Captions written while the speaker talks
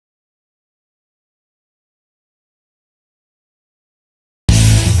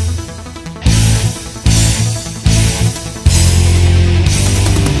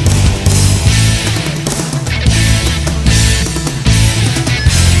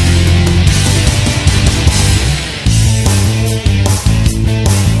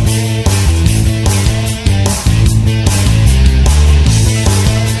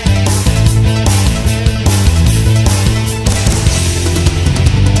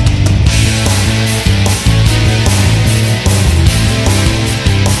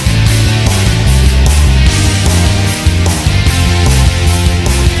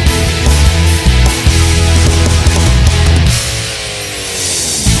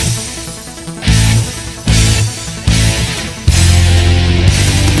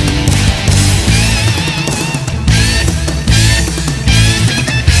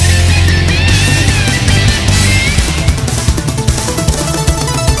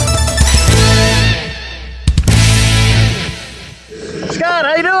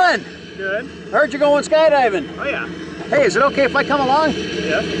I heard you're going skydiving. Oh yeah. Hey, is it okay if I come along?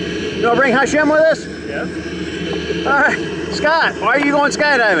 Yeah. You want to bring Hashem with us? Yeah. All right. Scott, why are you going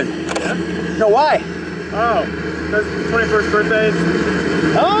skydiving? Yeah. No, why? Oh, because 21st birthday.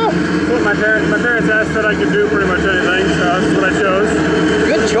 Oh. That's what my parents asked that I could do pretty much anything, so that's what I chose.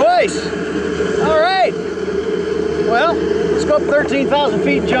 Good choice. All right. Well, let's go up 13,000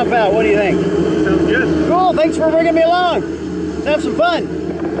 feet and jump out. What do you think? Sounds good. Cool. Thanks for bringing me along. Let's have some fun.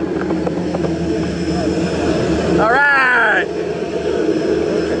 All right.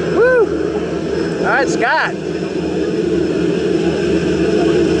 Woo. All right, Scott.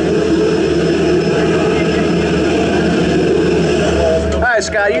 All right,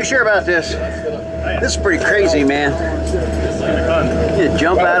 Scott, you sure about this? This is pretty crazy, man. You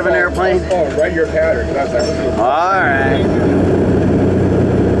jump out of an airplane? Write your pattern. All right.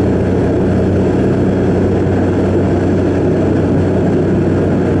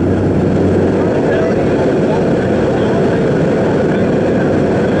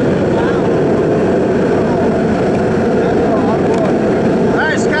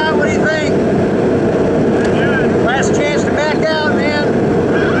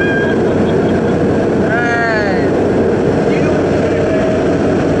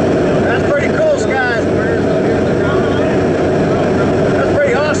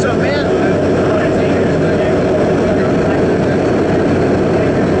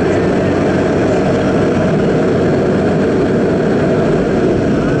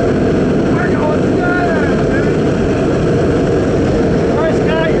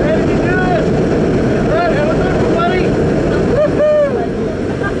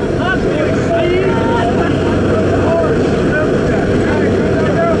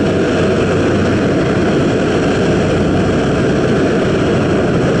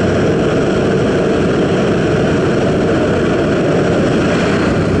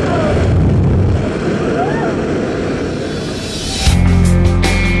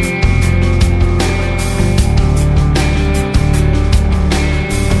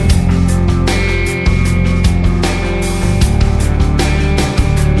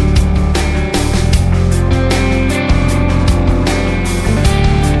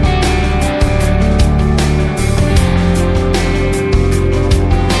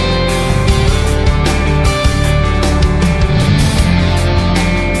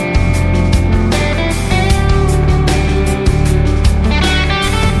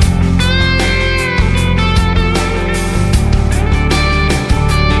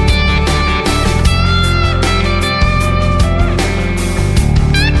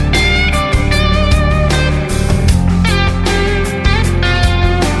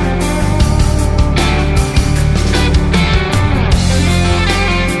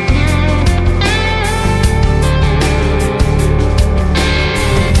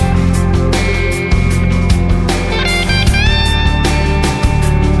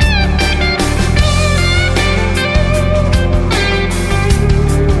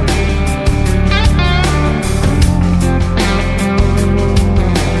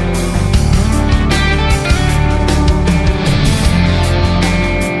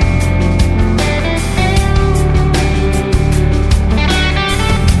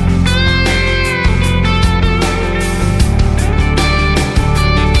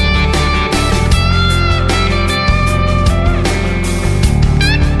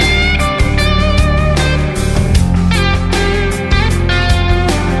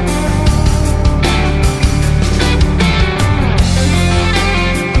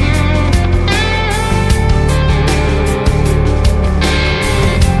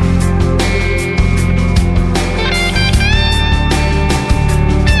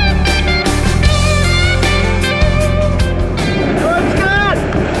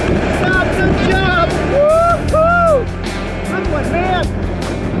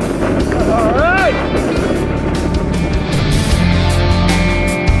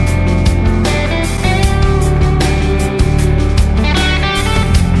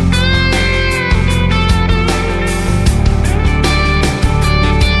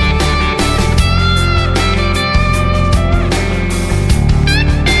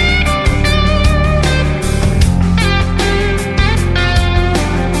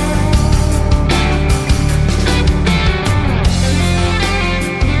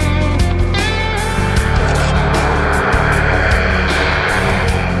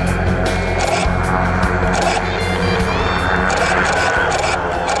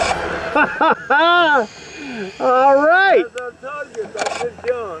 All right. As I told you, that's good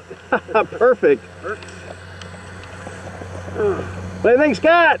jump. Perfect. What do you think,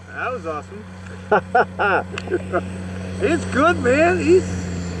 Scott? That was awesome. It's good, man.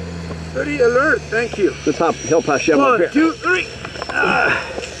 Very alert, thank you. Let's help us shove up here. 1, 2, 3.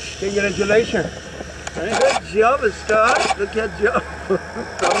 Congratulations. Good job, Scott. Look at job.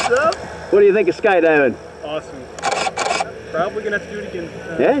 Thumbs up. What do you think of skydiving? Awesome. Probably gonna have to do it again.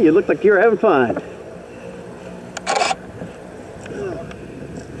 Yeah, you look like you're having fun.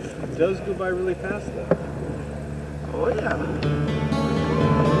 It does go by really fast though. Oh yeah.